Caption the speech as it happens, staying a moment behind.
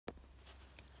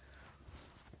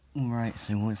Alright,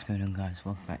 so what's going on, guys?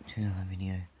 Welcome back to another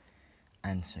video.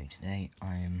 And so today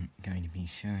I am going to be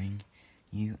showing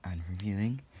you and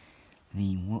reviewing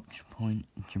the Watchpoint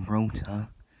Gibraltar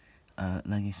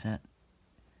Lego set,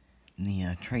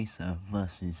 the Tracer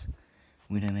versus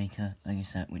Widowmaker Lego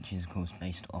set, which is of course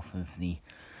based off of the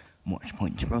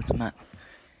Watchpoint Gibraltar map,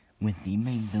 with the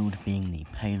main build being the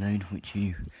payload, which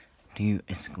you do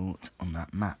escort on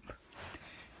that map.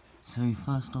 So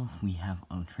first off, we have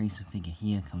our Tracer figure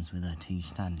here. Comes with her two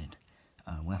standard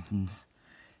weapons.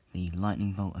 The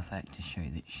lightning bolt effect to show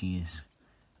that she is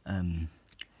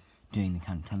doing the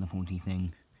kind of teleporty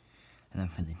thing. And then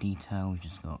for the detail, we've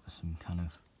just got some kind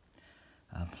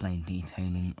of plain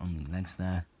detailing on the legs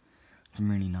there. Some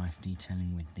really nice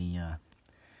detailing with the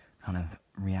kind of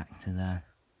reactor there.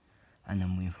 And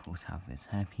then we of course have this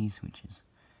hairpiece, which is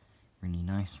really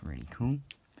nice, really cool.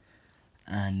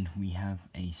 And we have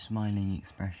a smiling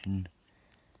expression,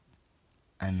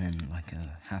 and then like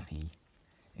a happy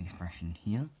expression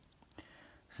here.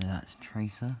 So that's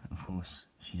Tracer. Of course,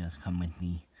 she does come with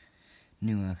the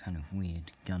newer kind of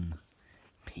weird gun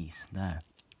piece there.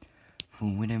 For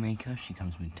Widowmaker, she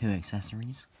comes with two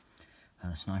accessories: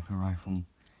 her sniper rifle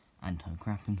and her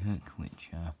grappling hook, which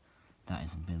that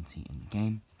is ability in the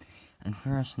game. And for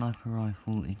her sniper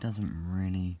rifle, it doesn't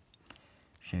really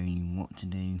show you what to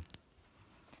do,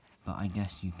 but I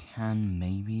guess you can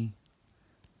maybe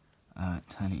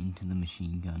turn it into the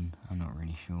machine gun. I'm not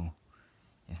really sure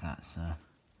if that's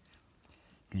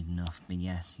good enough, but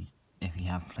yes, if you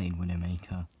have played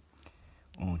Widowmaker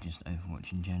or just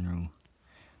Overwatch in general,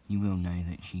 you will know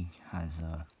that she has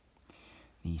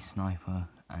the sniper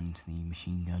and the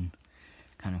machine gun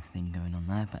kind of thing going on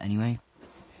there. But anyway,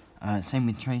 same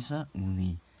with Tracer. All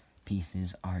the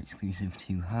pieces are exclusive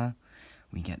to her.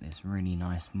 We get this really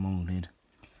nice moulded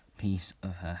piece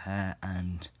of her hair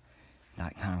and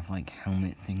that kind of like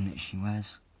helmet thing that she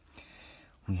wears.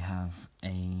 We have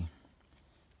a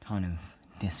kind of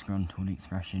disgruntled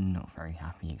expression, not very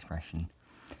happy expression,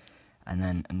 and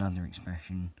then another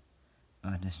expression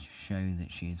just to show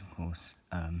that she is of course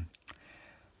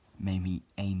maybe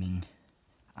aiming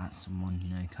at someone,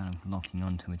 you know, kind of locking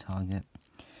onto a target.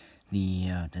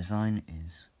 The design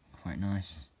is quite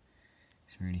nice,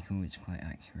 it's really cool, it's quite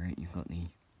accurate. You've got the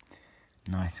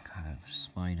nice kind of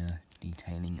spider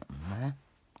detailing on there,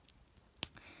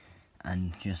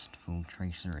 and just for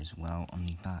Tracer as well on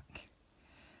the back,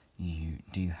 you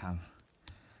do have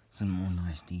some more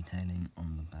nice detailing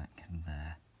on the back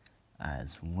there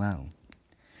as well.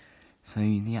 So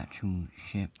the actual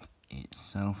ship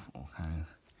itself, or kind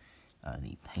of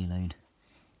the payload,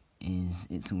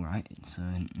 it's alright. It's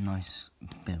a nice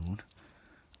build.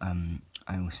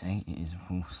 I will say it is of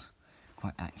course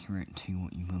quite accurate to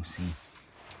what you will see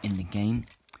in the game.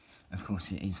 Of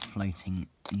course it is floating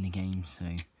in the game, so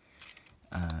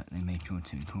they made sure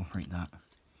to incorporate that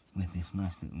with this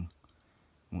nice little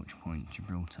Watchpoint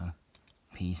Gibraltar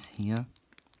piece here.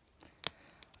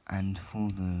 And for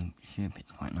the ship,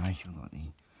 it's quite nice. You've got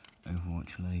the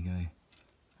Overwatch logo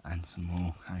and some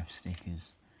more kind of stickers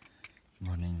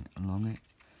running along it.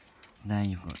 There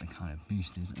you've got the kind of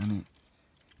boosters, and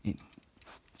it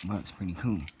works pretty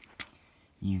cool.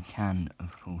 You can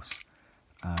of course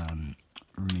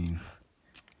remove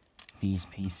these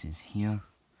pieces here,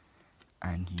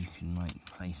 and you can like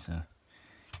place a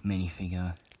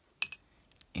minifigure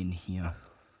in here.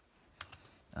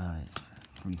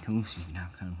 It's pretty cool, so you can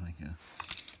have kind of like a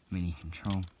mini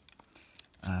control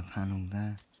panel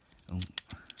there. Oh,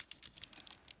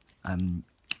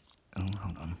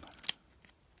 hold on.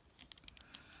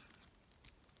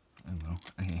 Oh well,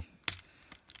 okay.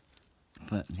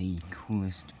 But the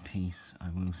coolest piece, I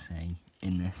will say,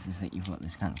 in this is that you've got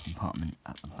this kind of compartment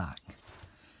at the back,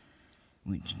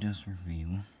 which does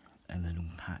reveal a little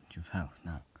patch of health.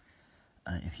 Now,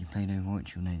 if you played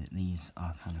Overwatch, you'll know that these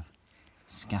are kind of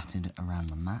scattered around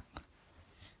the map,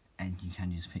 and you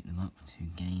can just pick them up to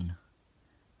gain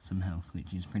some health,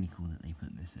 which is pretty cool that they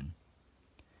put this in.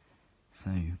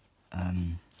 So,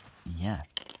 yeah,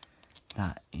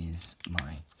 that is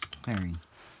my very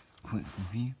quick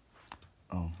review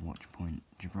of Watchpoint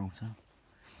Gibraltar,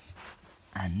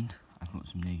 and I've got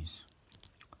some news.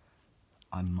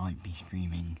 I might be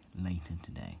streaming later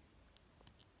today.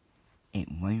 It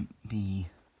won't be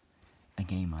a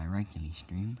game I regularly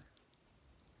stream,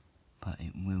 but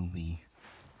it will be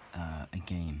a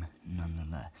game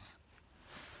nonetheless.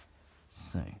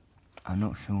 So, I'm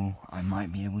not sure I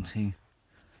might be able to,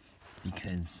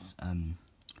 because,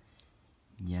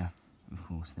 yeah, of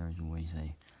course there is always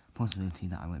a possibility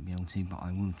that I won't be able to, but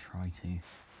I will try to.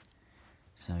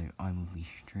 So I will be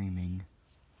streaming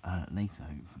later,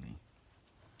 hopefully.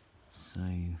 So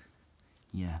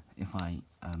yeah, if I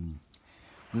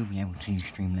will be able to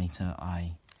stream later,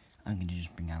 I'm going to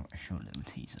just bring out a short little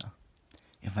teaser,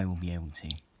 if I will be able to.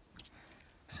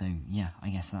 So yeah, I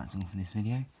guess that's all for this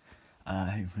video.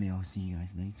 Hopefully I'll see you guys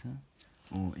later,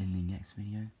 or in the next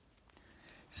video.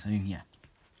 So yeah,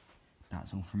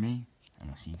 that's all from me, and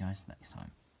I'll see you guys next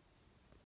time.